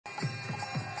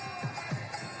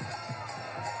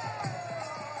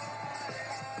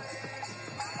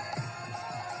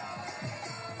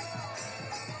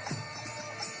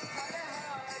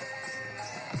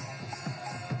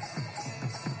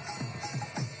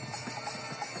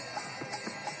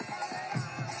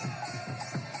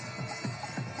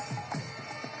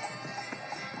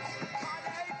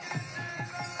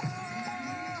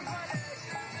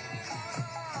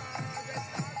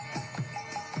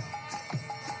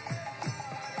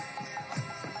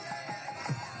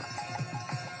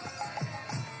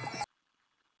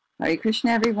Hare Krishna,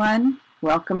 everyone.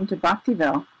 Welcome to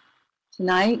Bhaktiville.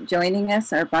 Tonight, joining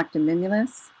us are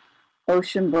Bhaktiville,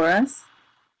 Ocean Boris,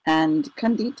 and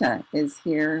Kandita is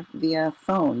here via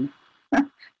phone.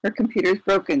 Her computer's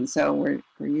broken, so we're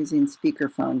using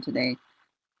speakerphone today.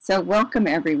 So welcome,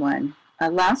 everyone.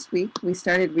 Last week, we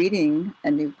started reading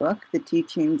a new book, The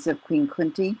Teachings of Queen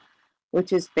Kunti,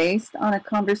 which is based on a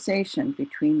conversation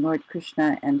between Lord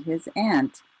Krishna and his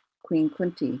aunt, Queen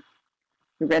Kunti.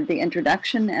 We read the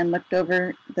introduction and looked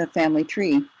over the family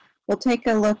tree. We'll take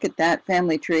a look at that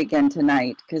family tree again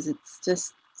tonight because it's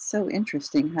just so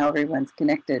interesting how everyone's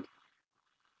connected.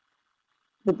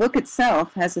 The book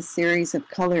itself has a series of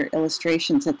color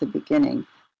illustrations at the beginning,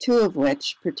 two of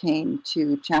which pertain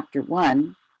to chapter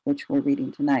 1, which we're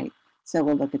reading tonight. So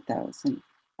we'll look at those. And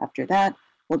after that,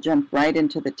 we'll jump right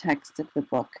into the text of the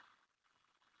book.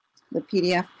 The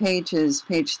PDF page is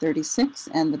page 36,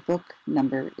 and the book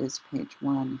number is page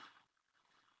 1.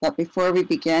 But before we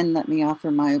begin, let me offer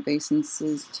my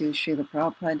obeisances to Srila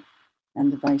Prabhupada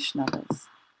and the Vaishnavas.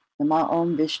 Nama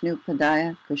Om Vishnu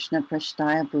Padaya Krishna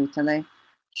Prashtaya Bhutale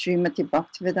Srimati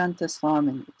Bhaktivedanta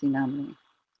Swami Iti Namani.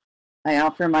 I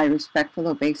offer my respectful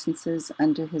obeisances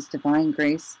unto His Divine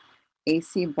Grace,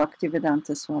 A.C.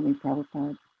 Bhaktivedanta Swami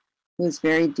Prabhupada, who is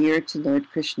very dear to Lord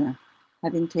Krishna,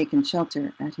 having taken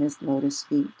shelter at his lotus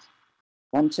feet.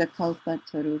 Vanchakalpa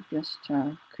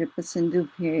tarubhyascha kripa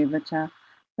sindhubhyevacha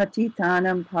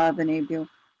patitanam pavanebhyo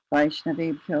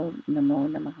vaishnavebhyo namo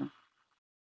namaha.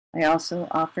 I also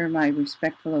offer my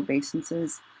respectful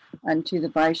obeisances unto the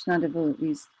Vaishnava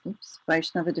devotees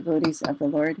of the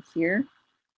Lord here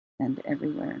and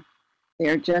everywhere. They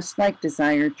are just like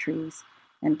desired trees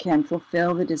and can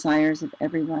fulfill the desires of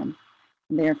everyone,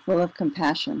 and they are full of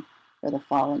compassion for the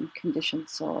fallen, conditioned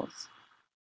souls.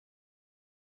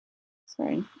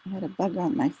 Sorry, I had a bug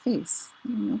on my face. I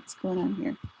don't know what's going on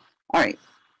here. All right,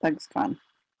 bug's gone.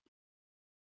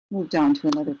 Moved on to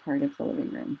another part of the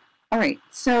living room. All right,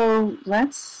 so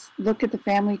let's look at the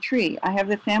family tree. I have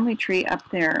the family tree up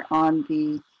there on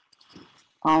the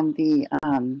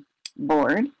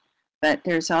board, but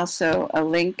there's also a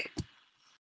link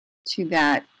to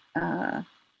that in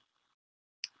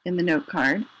the note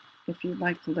card, if you'd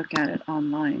like to look at it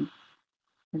online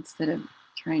instead of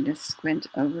trying to squint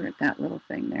over at that little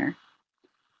thing there.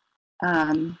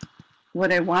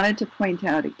 What I wanted to point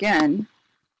out again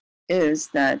is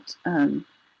that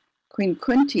Queen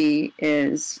Kunti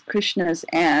is Krishna's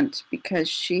aunt because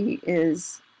she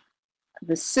is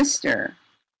the sister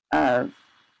of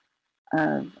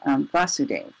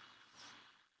Vasudeva.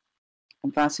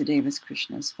 And Vasudeva is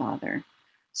Krishna's father.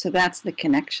 So that's the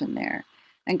connection there.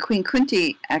 And Queen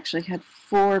Kunti actually had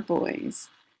 4 boys.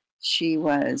 She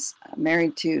was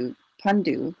married to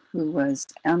Pandu, who was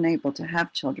unable to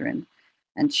have children,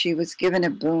 and she was given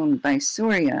a boon by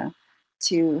Surya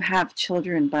to have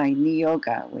children by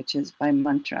niyoga, which is by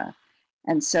mantra.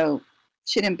 And so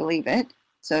she didn't believe it,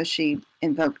 so she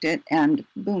invoked it, and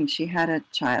boom, she had a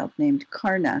child named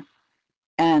Karna.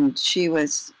 And she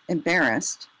was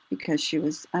embarrassed because she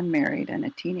was unmarried and a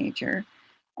teenager.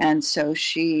 And so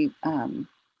she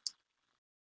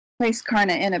placed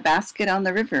Karna in a basket on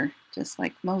the river, just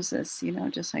like Moses,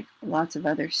 just like lots of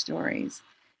other stories.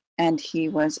 And he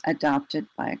was adopted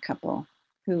by a couple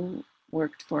who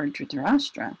worked for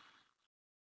Dhritarashtra.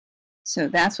 So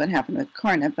that's what happened with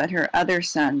Karna. But her other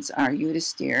sons are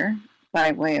Yudhisthira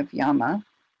by way of Yama,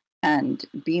 and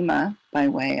Bhima by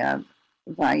way of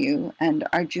Vayu, and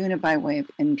Arjuna by way of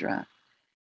Indra.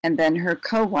 And then her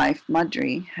co-wife,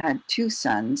 Madri, had 2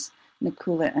 sons,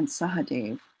 Nakula and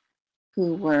Sahadev,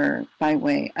 who were by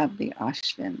way of the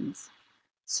Ashvins.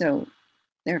 So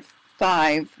there are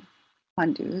 5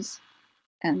 Pandus,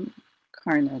 and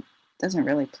Karna doesn't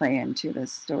really play into the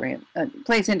story.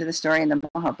 Plays into the story in the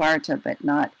Mahabharata, but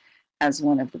not as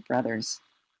one of the brothers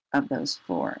of those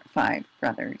 5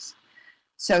 brothers.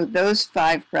 So those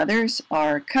 5 brothers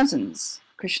are cousins,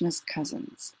 Krishna's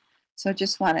cousins. So I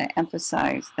just want to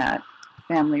emphasize that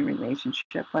family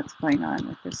relationship, what's going on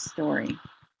with this story.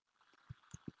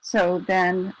 So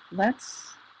then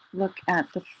let's look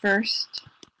at the first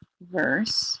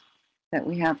verse that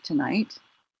we have tonight.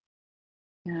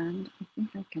 And I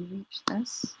think I can reach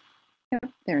this.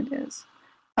 Yep, there it is.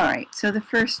 All right, so the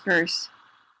first verse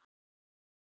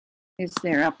is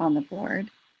there up on the board.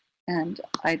 And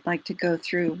I'd like to go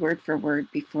through word for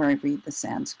word before I read the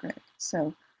Sanskrit.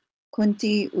 So,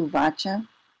 Kunti Uvacha,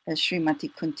 as Srimati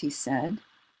Kunti said,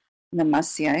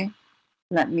 Namasyai,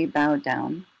 let me bow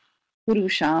down.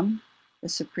 Purusham, the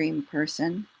Supreme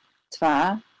Person.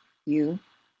 Tva, you.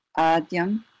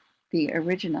 Adyam, the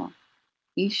original.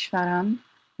 Ishvaram,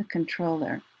 the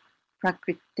controller.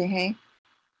 Prakritehe,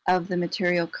 of the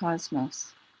material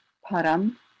cosmos.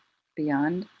 Param,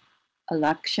 beyond.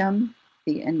 Alaksham,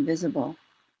 the invisible.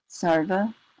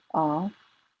 Sarva, all.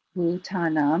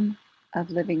 Bhutanam, of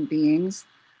living beings.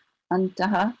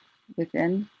 Antaha,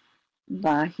 within.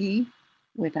 Bahi,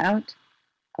 without.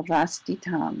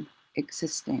 Avastitam,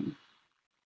 existing.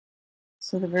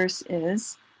 So the verse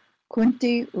is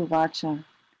Kunti Uvacha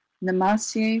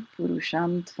Namasye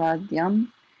Purusham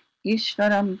Tvadyam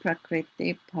Ishvaram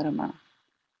Prakriti Parama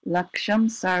Laksham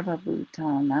Sarva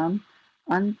Bhutanam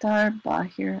Antar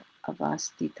Bahir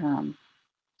Avastitam.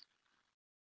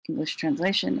 English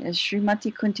translation is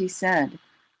Srimati Kunti said,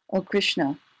 O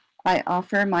Krishna, I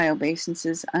offer my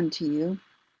obeisances unto you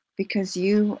because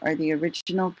you are the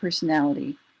original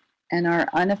personality and are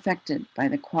unaffected by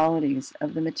the qualities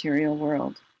of the material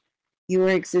world. You are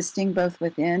existing both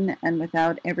within and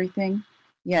without everything,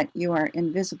 yet you are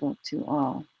invisible to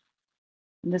all.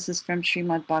 And this is from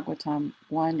Srimad Bhagavatam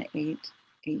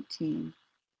 1:8-18.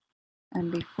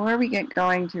 And before we get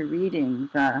going to reading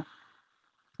the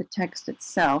text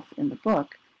itself in the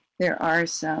book, there are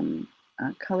some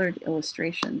colored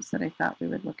illustrations that I thought we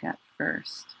would look at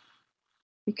first,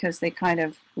 because they kind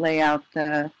of lay out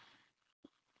the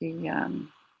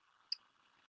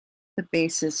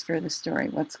basis for the story,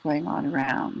 what's going on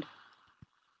around.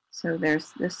 So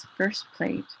there's this first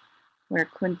plate where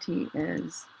Kunti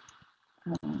is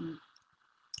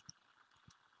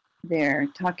there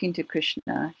talking to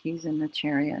Krishna. He's in the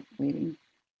chariot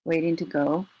waiting to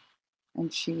go,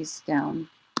 and she's down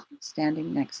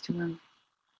standing next to him.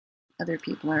 Other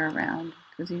people are around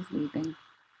because he's leaving.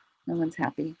 No one's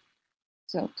happy.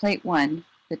 So plate 1,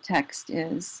 the text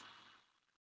is,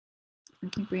 I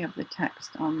think we have the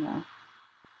text on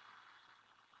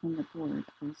the board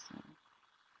also.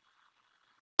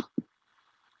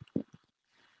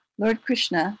 Lord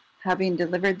Krishna, having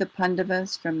delivered the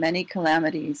Pandavas from many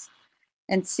calamities,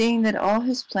 and seeing that all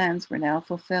his plans were now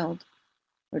fulfilled,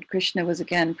 Lord Krishna was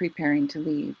again preparing to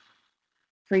leave.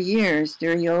 For years,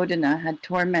 Duryodhana had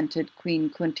tormented Queen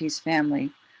Kunti's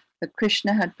family, but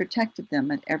Krishna had protected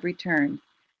them at every turn,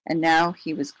 and now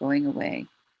he was going away.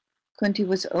 Kunti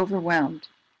was overwhelmed,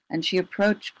 and she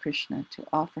approached Krishna to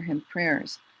offer him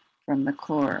prayers from the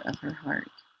core of her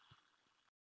heart.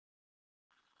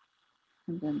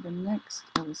 And then the next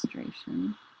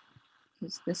illustration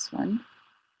is this one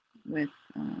with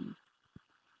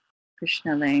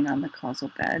Krishna laying on the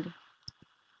causal bed,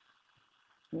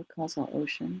 the causal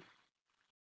ocean.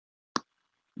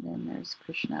 And then there's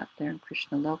Krishna up there in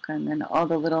Krishna Loka, and then all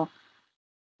the little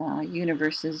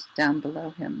universes down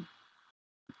below him.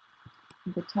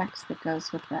 The text that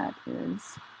goes with that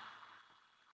is,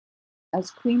 as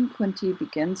Queen Kunti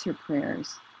begins her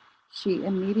prayers, she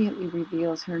immediately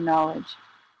reveals her knowledge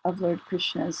of Lord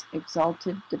Krishna's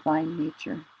exalted divine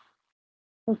nature.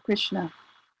 O Krishna,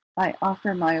 I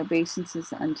offer my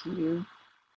obeisances unto you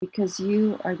because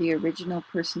you are the original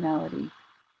personality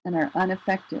and are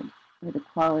unaffected by the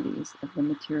qualities of the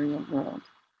material world.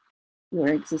 You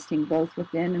are existing both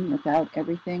within and without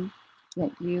everything,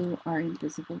 yet you are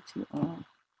invisible to all.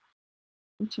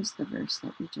 Which is the verse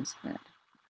that we just read.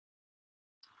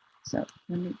 So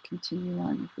let me continue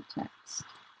on with the text.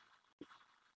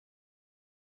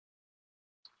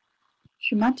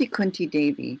 Srimati Kunti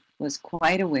Devi was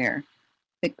quite aware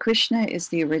that Krishna is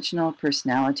the original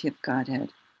personality of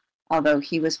Godhead, although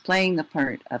he was playing the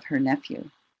part of her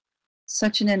nephew.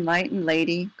 Such an enlightened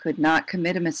lady could not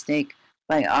commit a mistake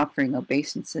by offering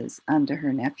obeisances unto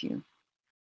her nephew.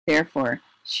 Therefore,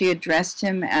 she addressed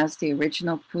him as the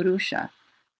original Purusha,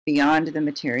 beyond the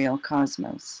material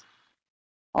cosmos.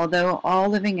 Although all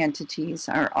living entities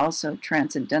are also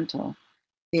transcendental,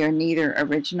 they are neither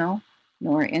original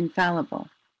nor infallible.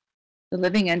 The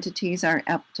living entities are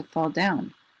apt to fall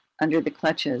down under the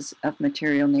clutches of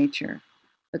material nature,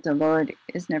 but the Lord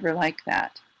is never like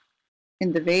that.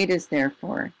 In the Vedas,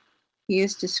 therefore, he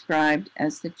is described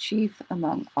as the chief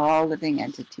among all living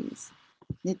entities.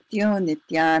 Nityo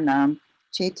Nityanam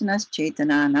Chaitanas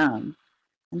Chaitananam.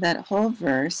 And that whole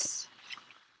verse,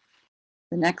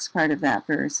 the next part of that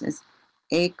verse is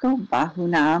Eko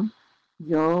Bahunam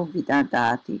Yo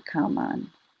Vidadati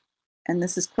Kaman. And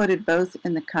this is quoted both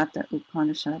in the Kata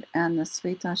Upanishad and the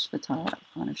Svetashvatara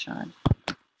Upanishad.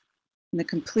 And the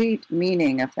complete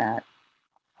meaning of that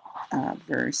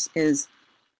verse is,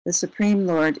 the Supreme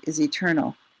Lord is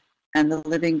eternal, and the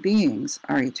living beings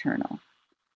are eternal.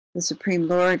 The Supreme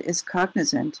Lord is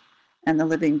cognizant, and the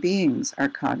living beings are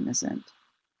cognizant.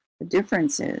 The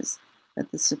difference is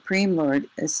that the Supreme Lord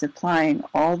is supplying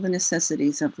all the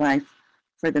necessities of life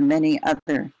for the many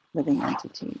other living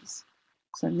entities.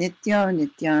 So Nityo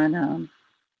Nityanam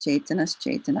Chaitanas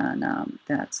Chaitananam.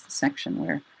 That's the section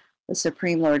where the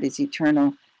Supreme Lord is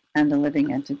eternal and the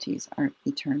living entities are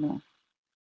eternal.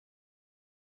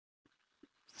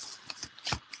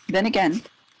 Then again,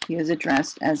 he is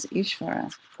addressed as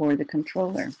Ishvara, or the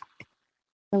controller.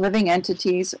 The living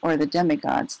entities, or the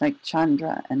demigods like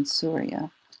Chandra and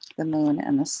Surya, the moon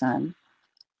and the sun,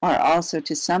 are also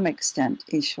to some extent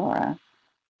Ishvara,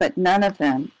 but none of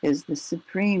them is the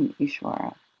supreme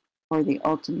Ishvara, or the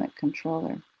ultimate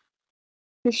controller.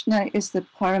 Krishna is the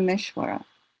Parameshvara,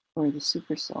 or the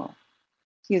Supersoul.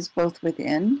 He is both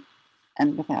within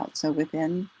and without. So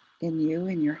within, in you,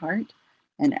 in your heart,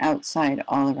 and outside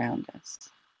all around us.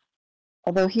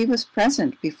 Although he was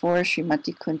present before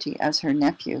Srimati Kunti as her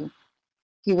nephew,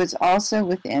 he was also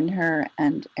within her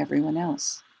and everyone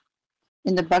else.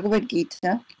 In the Bhagavad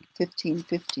Gita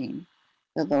 15:15,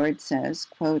 the Lord says,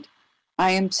 quote,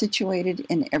 I am situated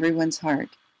in everyone's heart,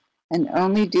 and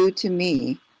only due to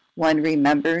me one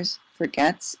remembers,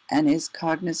 forgets, and is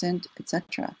cognizant,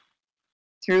 etc.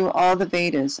 Through all the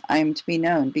Vedas I am to be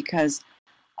known because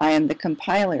I am the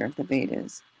compiler of the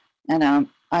Vedas, and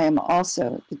I am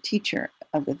also the teacher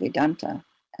of the Vedanta,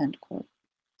 end quote.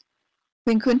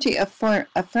 Queen Kunti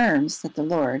affirms that the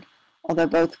Lord, although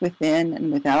both within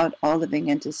and without all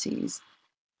living entities,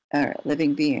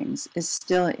 living beings, is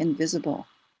still invisible.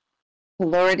 The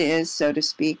Lord is, so to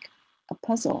speak, a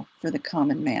puzzle for the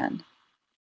common man.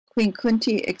 Queen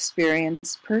Kunti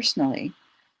experienced personally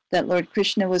that Lord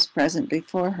Krishna was present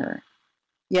before her,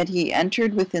 yet he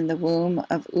entered within the womb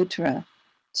of Uttara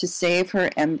to save her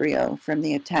embryo from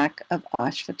the attack of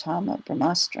Ashvatthama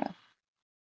Brahmastra.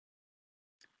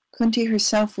 Kunti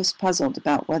herself was puzzled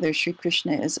about whether Sri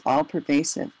Krishna is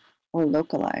all-pervasive or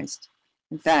localized.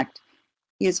 In fact,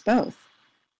 he is both,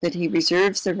 that he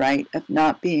reserves the right of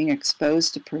not being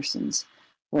exposed to persons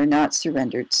who are not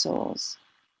surrendered souls.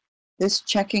 This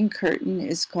checking curtain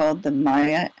is called the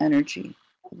Maya energy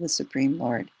of the Supreme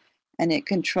Lord, and it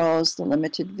controls the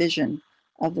limited vision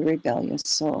of the rebellious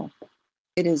soul.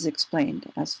 It is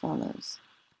explained as follows.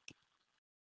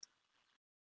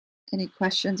 Any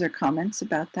questions or comments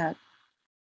about that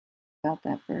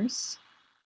verse,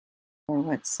 or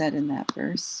what's said in that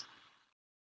verse?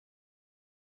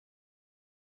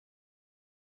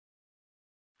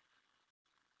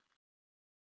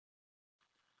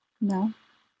 No?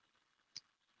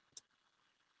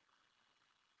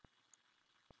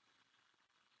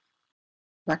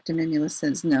 Bhaktiville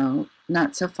says no,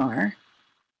 not so far.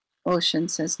 Ocean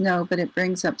says no, but it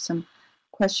brings up some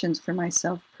questions for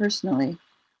myself personally.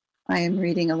 I am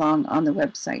reading along on the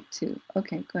website too.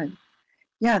 Okay, good.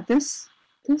 Yeah, the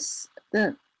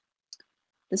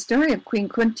story of Queen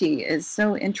Kunti is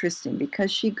so interesting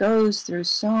because she goes through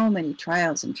so many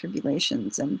trials and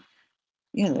tribulations, and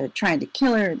they're trying to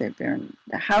kill her. They burn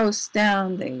the house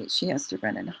down. She has to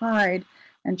run and hide,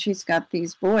 and she's got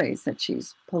these boys that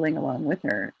she's pulling along with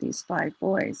her. These 5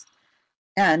 boys,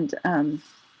 and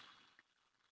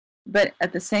but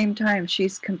at the same time,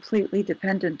 she's completely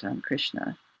dependent on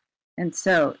Krishna, and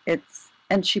so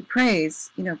and she prays,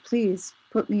 please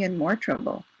put me in more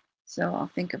trouble, so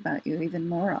I'll think about you even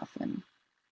more often.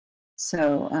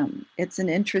 So it's an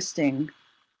interesting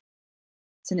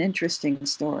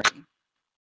story.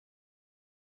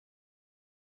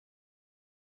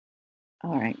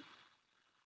 All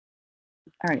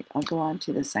right, I'll go on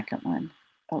to the second one.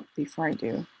 Oh, before I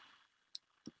do,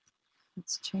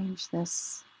 let's change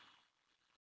this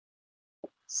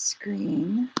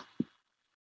screen.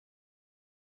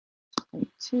 Play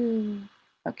 2.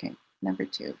 Okay, number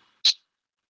 2.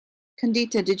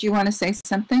 Kandita, did you want to say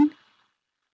something?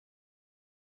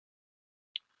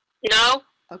 No.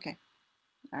 Okay.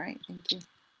 All right, thank you.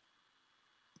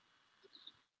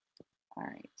 All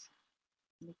right.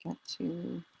 Let me get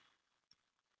to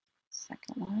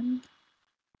second one.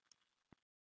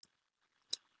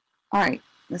 All right,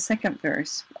 the second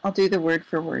verse. I'll do the word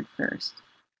for word first.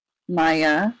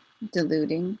 Maya,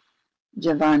 deluding.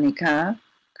 Javanika,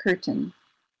 curtain.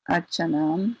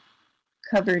 Achanam,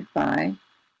 covered by.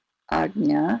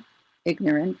 Agnya,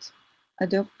 ignorant.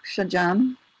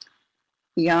 Adokshajam,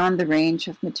 beyond the range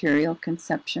of material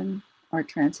conception or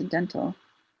transcendental.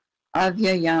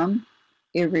 Avyayam,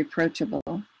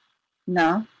 irreproachable.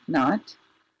 Na, not.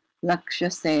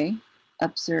 Lakshase,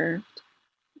 observed.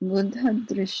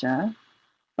 Mudhadrisha,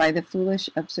 by the foolish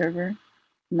observer.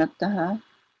 Nataha,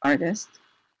 artist.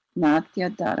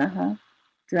 Natyadaraha,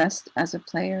 dressed as a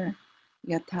player.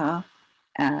 Yatha,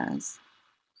 as.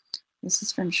 This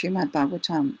is from Srimad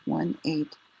Bhagavatam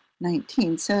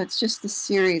 1:8-19. So it's just a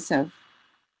series of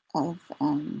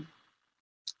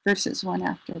verses, one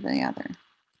after the other.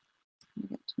 Let me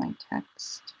get to my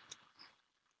text.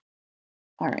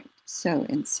 All right, so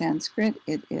in Sanskrit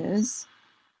it is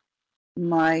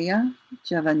Maya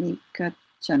Javanika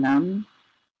Chanam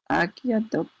Agya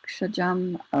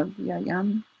Dokshajam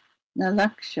Avyayam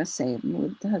Nalakshase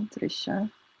Mudhadrisha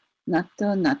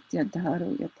Nato Natya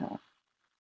Dharu Yata.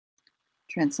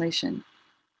 Translation: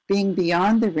 being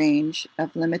beyond the range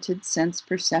of limited sense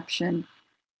perception,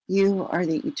 you are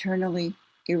the eternally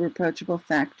irreproachable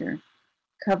factor,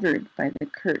 covered by the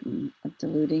curtain of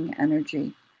deluding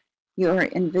energy. You are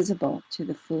invisible to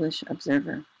the foolish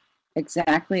observer,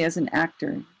 exactly as an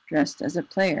actor dressed as a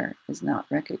player is not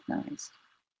recognized.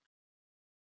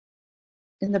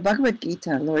 In the Bhagavad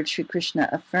Gita, Lord Sri Krishna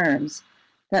affirms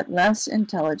that less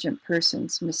intelligent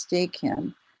persons mistake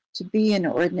him to be an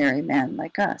ordinary man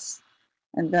like us,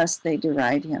 and thus they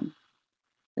deride him.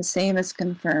 The same is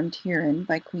confirmed herein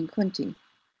by Queen Kunti.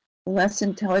 The less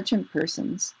intelligent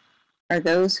persons are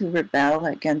those who rebel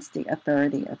against the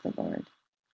authority of the Lord.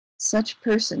 Such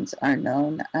persons are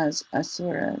known as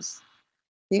asuras.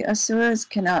 The asuras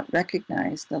cannot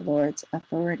recognize the Lord's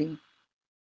authority.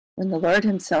 When the Lord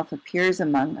himself appears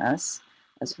among us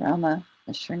as Rama,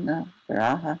 Nrsimha,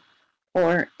 Varaha,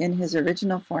 or in his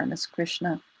original form as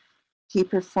Krishna, he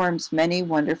performs many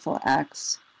wonderful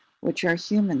acts which are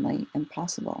humanly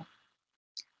impossible.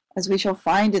 As we shall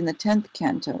find in the 10th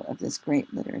canto of this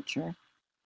great literature,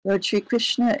 Lord Sri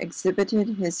Krishna exhibited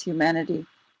his humanely.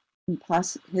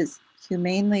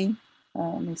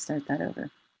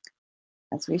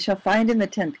 As we shall find in the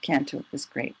 10th canto of this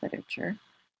great literature,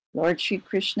 Lord Sri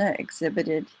Krishna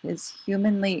exhibited his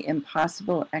humanly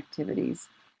impossible activities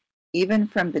even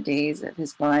from the days of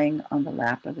his lying on the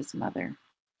lap of his mother.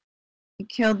 He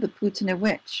killed the Putana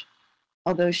witch,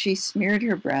 although she smeared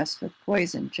her breast with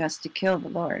poison just to kill the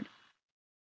Lord.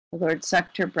 The Lord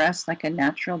sucked her breast like a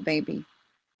natural baby,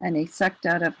 and he sucked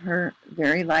out of her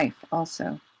very life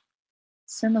also.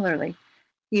 Similarly,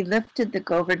 he lifted the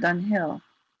Govardhan hill,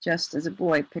 just as a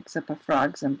boy picks up a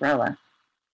frog's umbrella,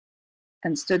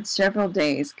 and stood several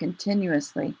days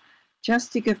continuously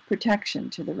just to give protection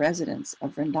to the residents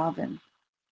of Vrindavan.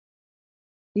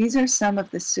 These are some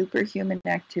of the superhuman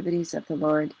activities of the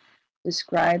Lord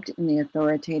described in the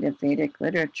authoritative Vedic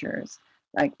literatures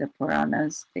like the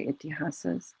Puranas, the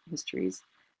Itihasas, histories,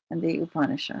 and the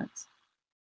Upanishads.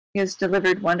 He has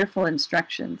delivered wonderful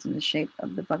instructions in the shape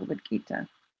of the Bhagavad Gita.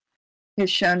 He has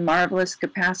shown marvelous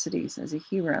capacities as a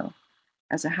hero,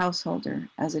 as a householder,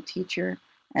 as a teacher,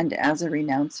 and as a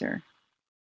renouncer.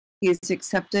 He is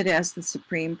accepted as the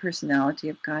Supreme Personality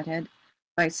of Godhead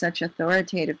by such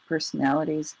authoritative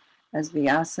personalities as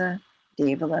Vyasa,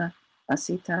 Devala,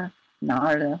 Asita,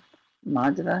 Narada,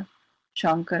 Madhava,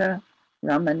 Shankara,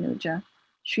 Ramanuja,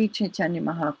 Sri Chaitanya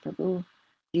Mahaprabhu,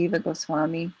 Jiva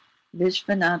Goswami,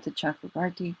 Vishvanatha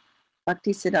Chakravarti,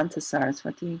 Bhaktisiddhanta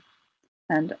Saraswati,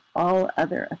 and all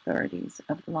other authorities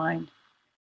of the line.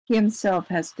 He himself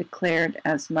has declared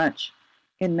as much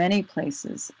in many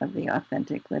places of the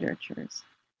authentic literatures.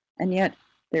 And yet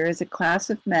there is a class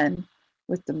of men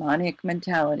with demoniac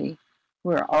mentality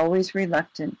who are always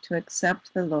reluctant to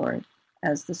accept the Lord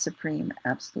as the supreme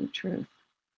absolute truth.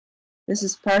 This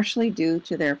is partially due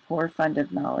to their poor fund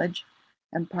of knowledge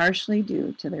and partially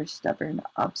due to their stubborn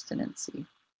obstinacy,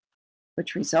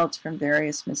 which results from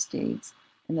various misdeeds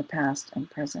in the past and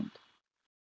present.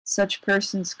 Such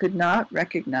persons could not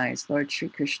recognize Lord Sri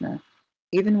Krishna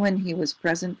even when he was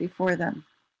present before them.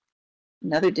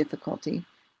 Another difficulty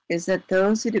is that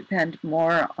those who depend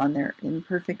more on their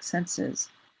imperfect senses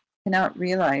cannot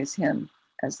realize him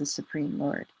as the Supreme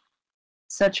Lord.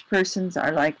 Such persons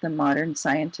are like the modern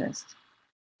scientist.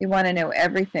 They want to know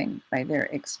everything by their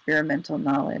experimental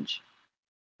knowledge,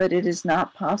 but it is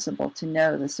not possible to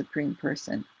know the Supreme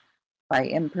Person by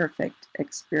imperfect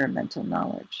experimental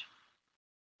knowledge.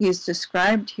 He is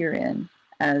described herein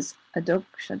as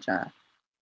adokshaja,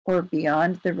 or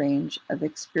beyond the range of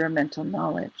experimental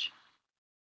knowledge.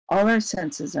 All our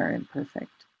senses are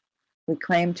imperfect. We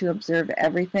claim to observe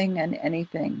everything and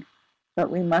anything,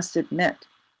 but we must admit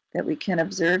that we can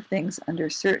observe things under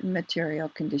certain material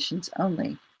conditions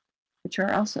only, which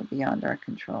are also beyond our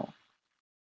control.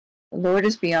 The Lord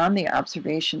is beyond the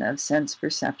observation of sense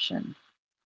perception.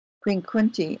 Queen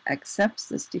Kunti accepts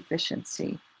this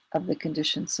deficiency of the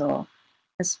conditioned soul,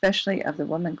 especially of the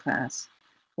woman class,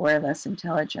 who are less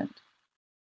intelligent.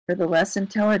 For the less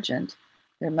intelligent,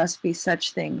 there must be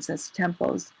such things as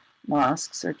temples,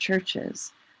 mosques, or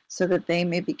churches, so that they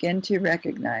may begin to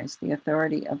recognize the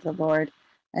authority of the Lord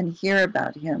and hear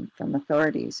about him from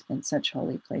authorities in such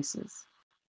holy places.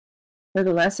 For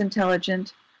the less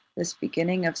intelligent, this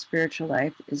beginning of spiritual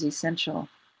life is essential,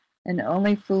 and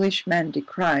only foolish men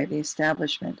decry the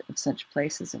establishment of such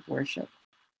places of worship.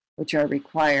 which are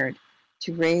required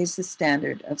to raise the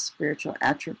standard of spiritual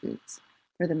attributes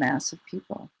for the mass of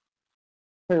people.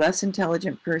 For less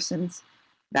intelligent persons,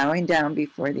 bowing down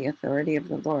before the authority of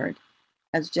the Lord,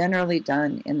 as generally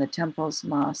done in the temples,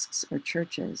 mosques, or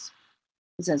churches,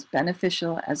 is as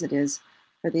beneficial as it is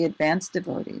for the advanced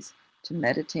devotees to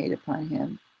meditate upon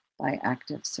him by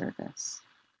active service.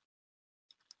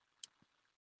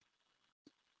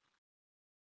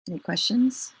 Any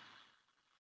questions?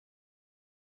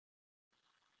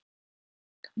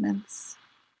 Comments?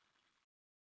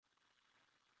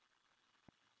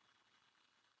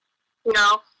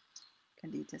 No.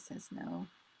 Kandita says no.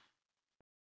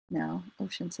 No.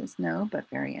 Ocean says no, but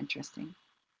very interesting.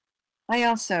 I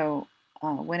also,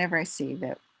 whenever I see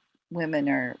that women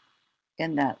are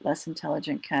in that less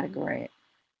intelligent category, it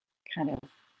kind of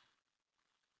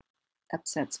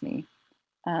upsets me.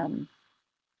 I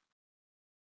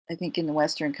think in the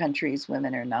Western countries,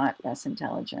 women are not less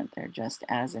intelligent. They're just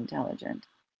as intelligent.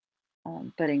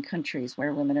 But in countries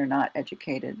where women are not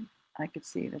educated, I could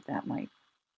see that might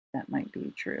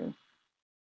be true.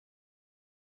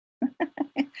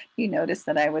 You noticed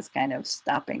that I was kind of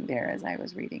stopping there as I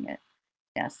was reading it.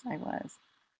 Yes, I was.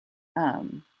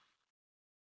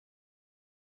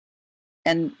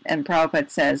 And Prabhupada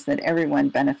says that everyone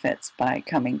benefits by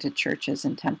coming to churches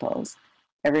and temples.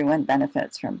 Everyone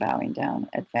benefits from bowing down,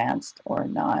 advanced or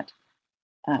not.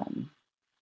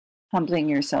 Humbling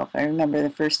yourself. I remember the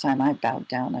first time I bowed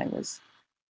down, I was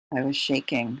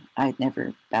shaking. I'd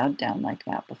never bowed down like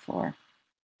that before,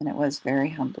 and it was very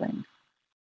humbling.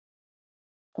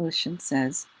 Ocean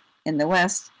says, in the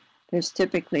West, there's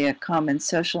typically a common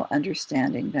social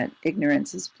understanding that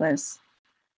ignorance is bliss,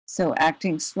 so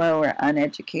acting slow or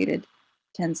uneducated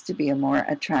tends to be a more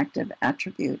attractive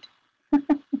attribute.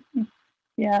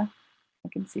 Yeah, I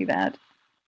can see that.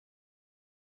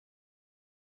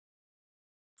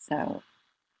 So,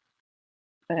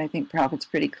 but I think Prabhupada's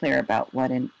pretty clear about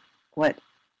what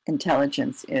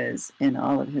intelligence is in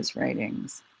all of his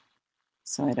writings.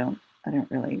 So I don't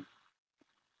really,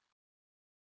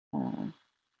 I'm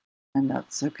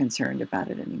not so concerned about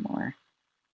it anymore.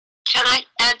 Can I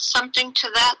add something to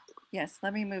that? Yes,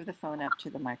 let me move the phone up to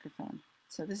the microphone.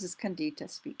 So this is Kandita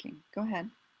speaking. Go ahead.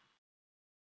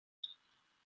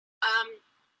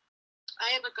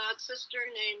 I have a god sister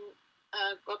named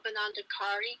Gopananda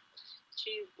Kari.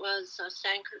 She was a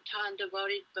Sankirtan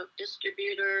devotee book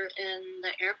distributor in the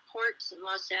airports in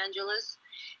Los Angeles.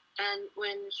 And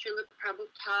when Srila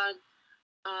Prabhupada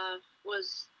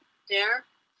was there,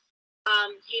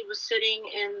 he was sitting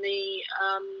in the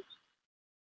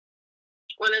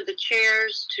one of the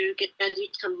chairs to get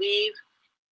ready to leave,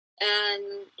 and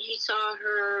he saw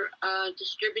her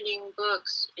distributing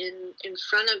books in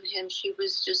front of him. She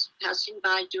was just passing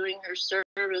by doing her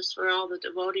service where all the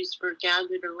devotees were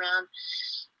gathered around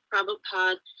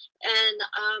Prabhupada. And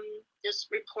this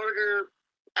reporter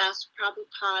asked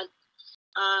Prabhupada,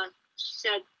 she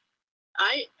said,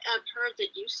 I have heard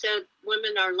that you said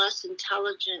women are less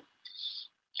intelligent,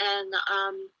 and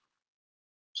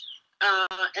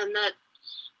that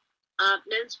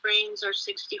men's brains are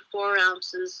 64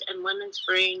 ounces and women's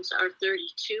brains are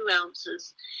 32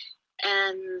 ounces.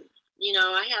 And,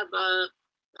 I have a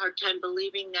hard time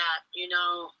believing that,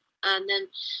 And then,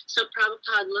 so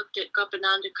Prabhupada looked at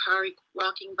Gopananda Kari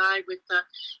walking by with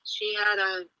she had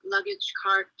a luggage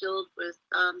cart filled with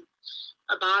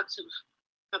a box of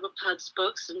Prabhupada's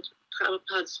books and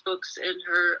Prabhupada's books in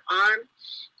her arm.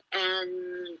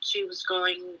 And she was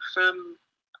going from,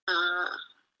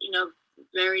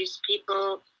 various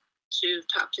people to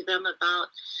talk to them about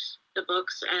the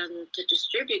books and to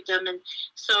distribute them. And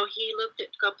so he looked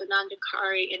at Gopananda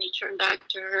Kari and he turned back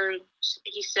to her and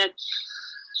he said,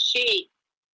 she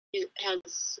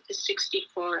has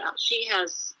 64 ounces. She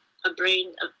has a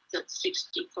brain that's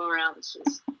 64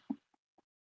 ounces.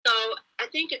 So I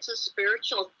think it's a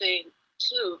spiritual thing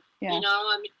too. Yeah.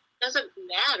 It doesn't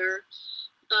matter,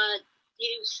 but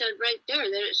you said right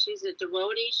there that she's a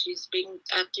devotee. She's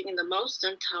acting in the most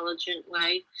intelligent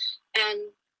way. And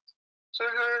for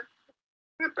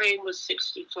her brain was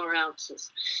 64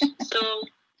 ounces. So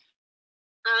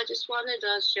I just wanted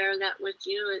to share that with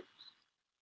you.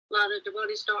 A lot of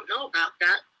devotees don't know about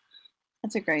that.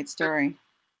 That's a great story.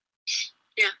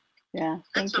 Yeah. Yeah,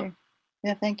 thank you.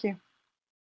 Yeah, thank you.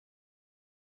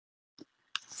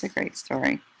 It's a great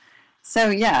story.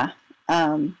 So yeah,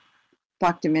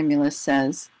 Bhaktiville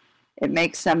says, it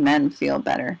makes some men feel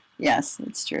better. Yes,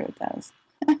 it's true, it does.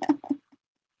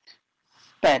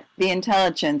 But the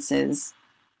intelligence is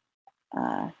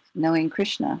knowing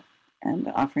Krishna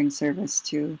and offering service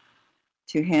to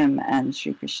him and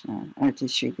Sri Krishna, or to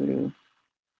Sri Guru.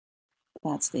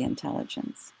 That's the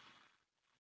intelligence.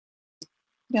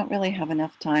 We don't really have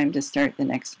enough time to start the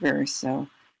next verse, so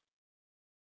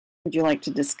would you like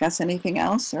to discuss anything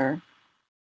else or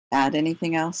add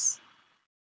anything else?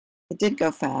 It did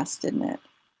go fast, didn't it?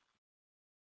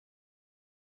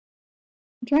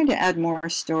 I'm trying to add more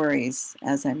stories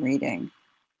as I'm reading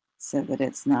so that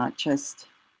it's not just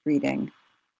reading,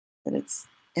 but it's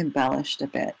embellished a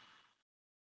bit.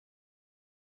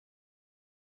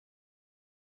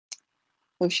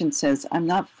 Ocean says, I'm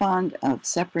not fond of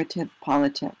separative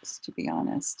politics, to be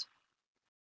honest.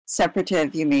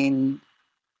 Separative, you mean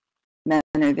men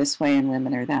are this way and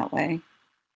women are that way?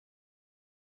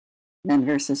 Men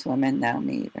versus women? No,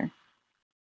 me either.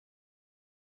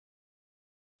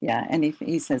 Yeah, anything,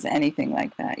 he says anything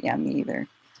like that. Yeah, me either.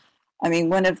 I mean,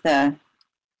 one of the,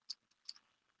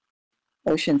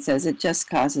 Ocean says, it just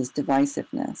causes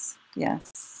divisiveness.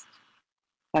 Yes.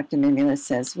 Bhaktiville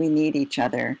says, we need each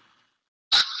other.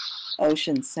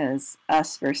 Ocean says,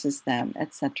 us versus them,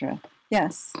 etc.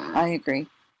 Yes, I agree.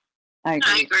 I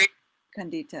agree.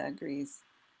 Kandita agrees.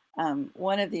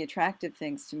 One of the attractive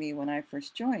things to me when I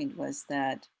first joined was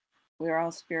that we're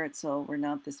all spirit soul, we're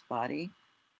not this body.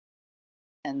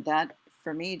 And that,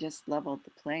 for me, just leveled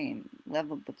the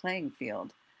playing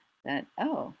field. That,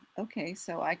 oh, okay,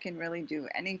 so I can really do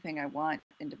anything I want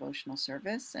in devotional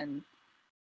service, and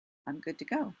I'm good to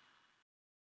go.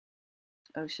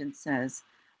 Ocean says,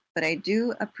 but I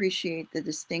do appreciate the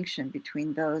distinction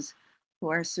between those who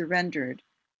are surrendered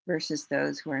versus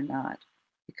those who are not,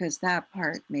 because that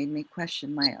part made me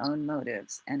question my own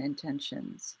motives and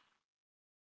intentions.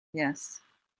 Yes.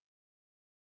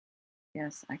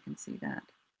 Yes, I can see that.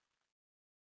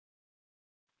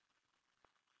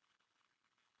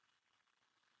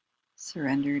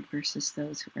 Surrendered versus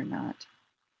those who are not.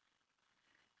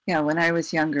 Yeah, when I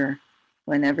was younger,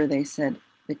 whenever they said,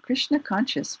 the Krishna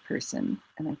conscious person,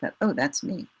 and I thought, oh, that's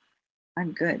me.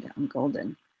 I'm good. I'm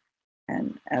golden.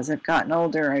 And as I've gotten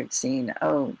older, I've seen,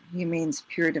 oh, he means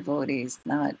pure devotees,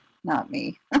 not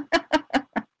me.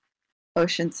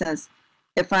 Ocean says,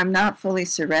 if I'm not fully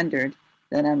surrendered,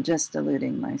 then I'm just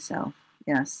deluding myself.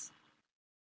 Yes.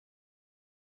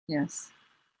 Yes.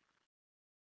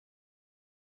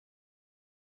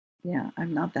 Yeah,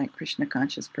 I'm not that Krishna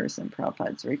conscious person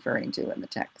Prabhupada's referring to in the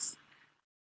text.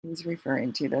 He's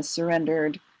referring to the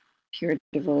surrendered, pure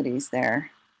devotees there.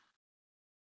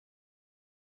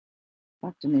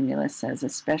 Bhaktiville says,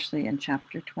 especially in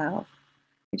chapter 12.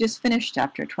 We just finished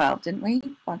chapter 12, didn't we,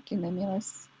 Bhaktiville?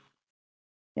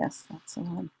 Yes, that's the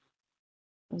one.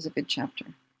 It was a good chapter.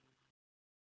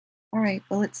 All right,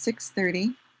 well, it's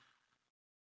 6:30,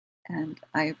 and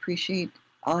I appreciate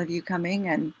all of you coming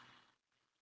and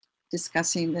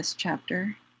discussing this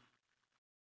chapter,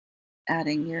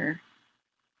 adding your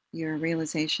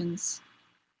realizations.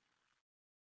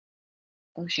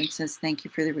 Ocean says, thank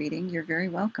you for the reading. You're very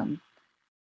welcome.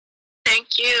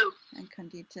 Thank you. And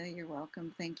Kandita, you're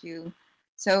welcome. Thank you.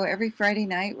 So every Friday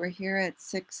night, we're here at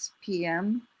 6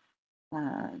 p.m.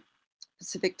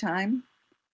 Pacific time.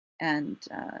 And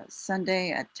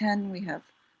Sunday at 10, we have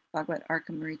Bhagavad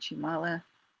Arkamarichi Mala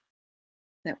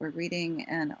that we're reading.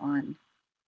 And on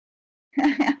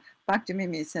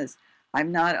Bhaktiville says,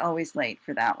 I'm not always late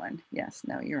for that one. Yes,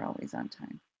 no, you're always on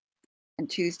time. And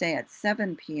Tuesday at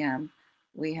 7 p.m.,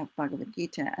 we have Bhagavad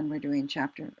Gita, and we're doing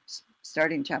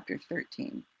starting chapter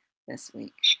 13 this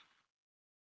week.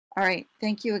 All right,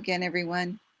 thank you again,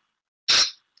 everyone.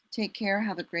 Take care,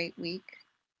 have a great week.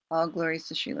 All glories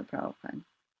to Srila Prabhupada.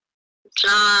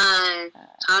 Jai.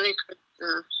 Hare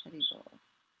Krishna. Hari Bol.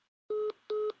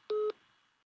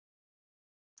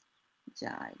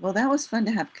 Jai. Well, that was fun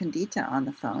to have Kandita on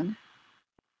the phone.